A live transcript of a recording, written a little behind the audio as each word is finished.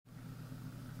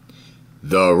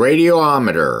The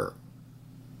Radiometer.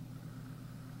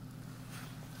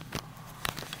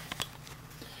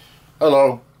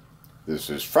 Hello, this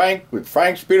is Frank with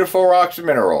Frank's Beautiful Rocks and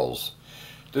Minerals.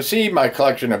 To see my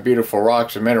collection of beautiful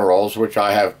rocks and minerals, which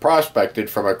I have prospected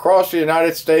from across the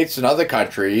United States and other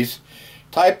countries,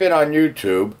 type in on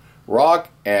YouTube, Rock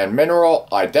and Mineral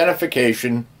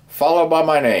Identification, followed by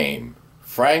my name,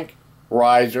 Frank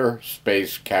Reiser,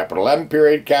 space capital M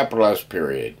period, capital S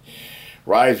period.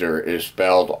 Reiser is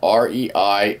spelled R-E-I-S-E-R.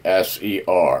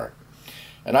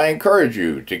 And I encourage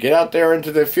you to get out there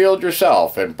into the field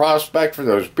yourself and prospect for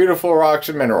those beautiful rocks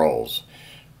and minerals.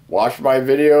 Watch my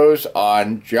videos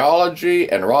on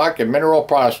geology and rock and mineral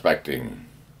prospecting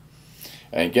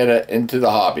and get into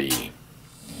the hobby.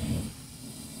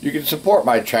 You can support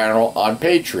my channel on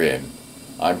Patreon.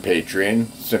 On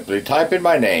Patreon, simply type in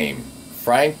my name,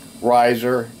 Frank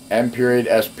Reiser, M period,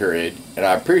 S period, and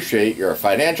I appreciate your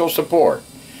financial support,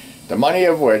 the money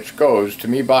of which goes to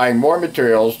me buying more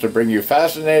materials to bring you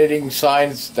fascinating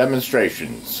science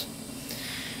demonstrations.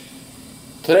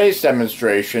 Today's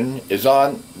demonstration is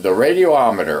on the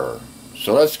radiometer,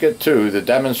 so let's get to the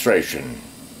demonstration.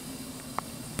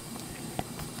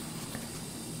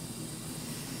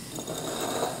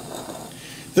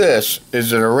 This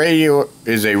is a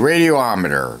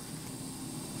radiometer.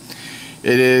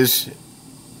 It is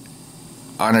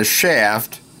on a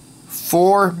shaft,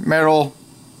 4 metal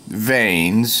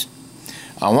veins.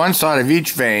 On one side of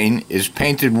each vein is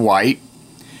painted white,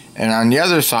 and on the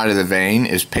other side of the vein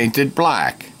is painted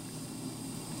black.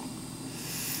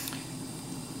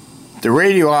 The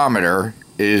radiometer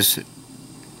is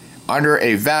under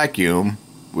a vacuum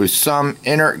with some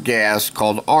inert gas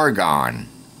called argon.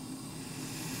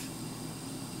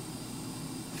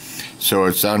 So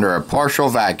it's under a partial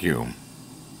vacuum.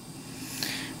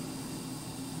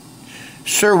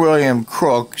 Sir William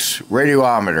Crookes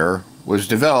radiometer was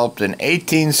developed in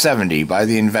 1870 by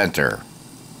the inventor.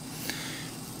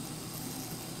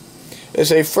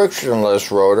 It's a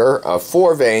frictionless rotor of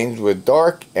 4 vanes with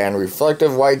dark and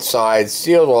reflective white sides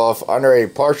sealed off under a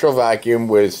partial vacuum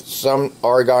with some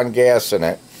argon gas in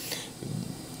it,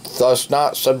 thus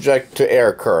not subject to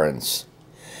air currents.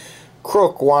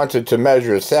 Crook wanted to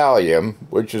measure thallium,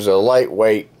 which is a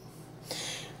lightweight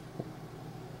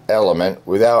element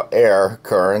without air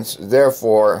currents,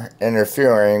 therefore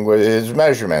interfering with his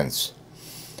measurements.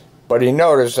 But he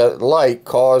noticed that light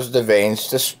caused the vanes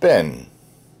to spin.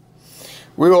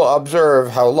 We will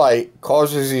observe how light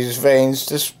causes these vanes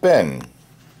to spin.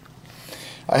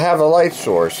 I have a light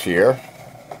source here.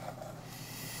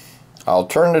 I'll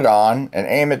turn it on and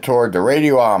aim it toward the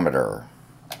radiometer.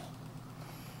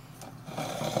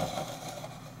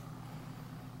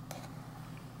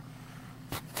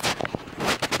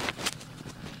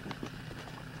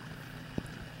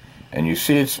 And you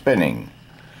see it spinning.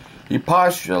 He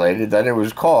postulated that it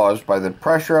was caused by the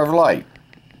pressure of light.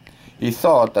 He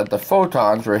thought that the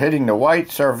photons were hitting the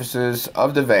white surfaces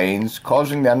of the vanes,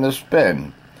 causing them to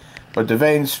spin. But the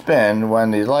vanes spin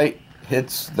when the light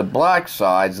hits the black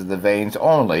sides of the vanes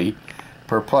only,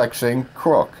 perplexing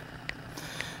Crook.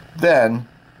 Then,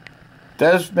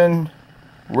 Desmond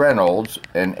Reynolds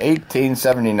in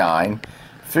 1879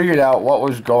 figured out what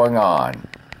was going on.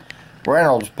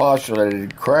 Reynolds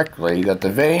postulated correctly that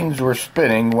the vanes were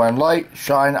spinning when light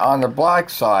shined on the black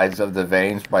sides of the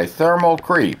vanes by thermal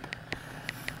creep.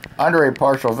 Under a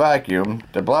partial vacuum,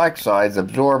 the black sides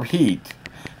absorb heat.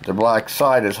 The black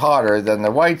side is hotter than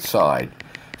the white side,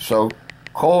 so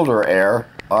colder air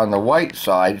on the white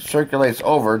side circulates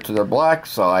over to the black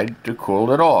side to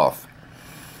cool it off.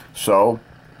 So,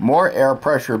 more air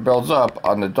pressure builds up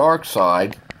on the dark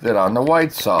side than on the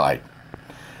white side.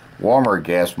 Warmer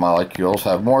gas molecules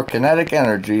have more kinetic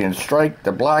energy and strike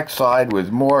the black side with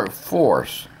more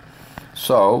force.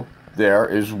 So, there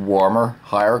is warmer,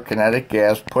 higher kinetic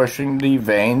gas pushing the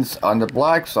vanes on the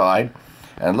black side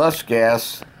and less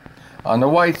gas on the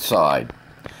white side.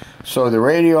 So the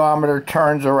radiometer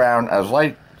turns around as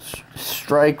light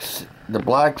strikes the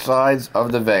black sides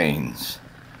of the vanes.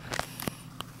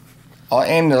 I'll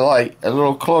aim the light a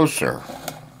little closer.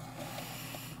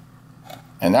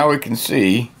 And now we can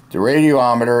see the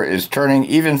radiometer is turning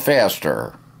even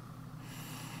faster.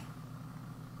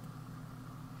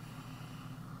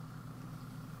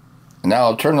 Now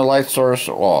I'll turn the light source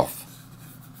off.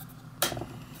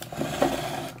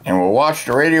 And we'll watch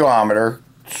the radiometer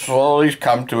slowly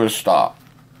come to a stop.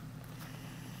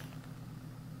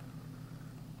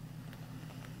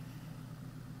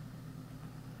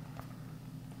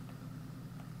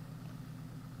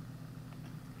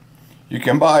 You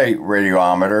can buy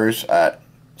radiometers at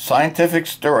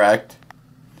Scientifics Direct,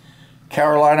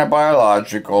 Carolina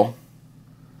Biological,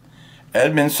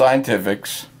 Edmund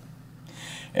Scientifics,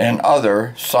 and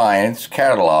other science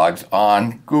catalogs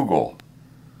on Google.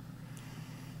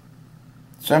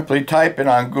 Simply type in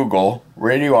on Google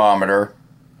radiometer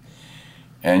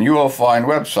and you will find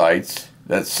websites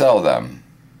that sell them.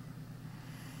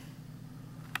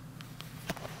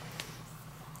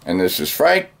 And this is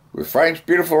Frank with Frank's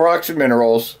Beautiful Rocks and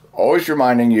Minerals, always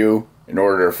reminding you, in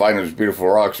order to find those beautiful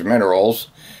rocks and minerals,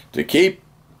 to keep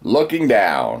looking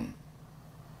down.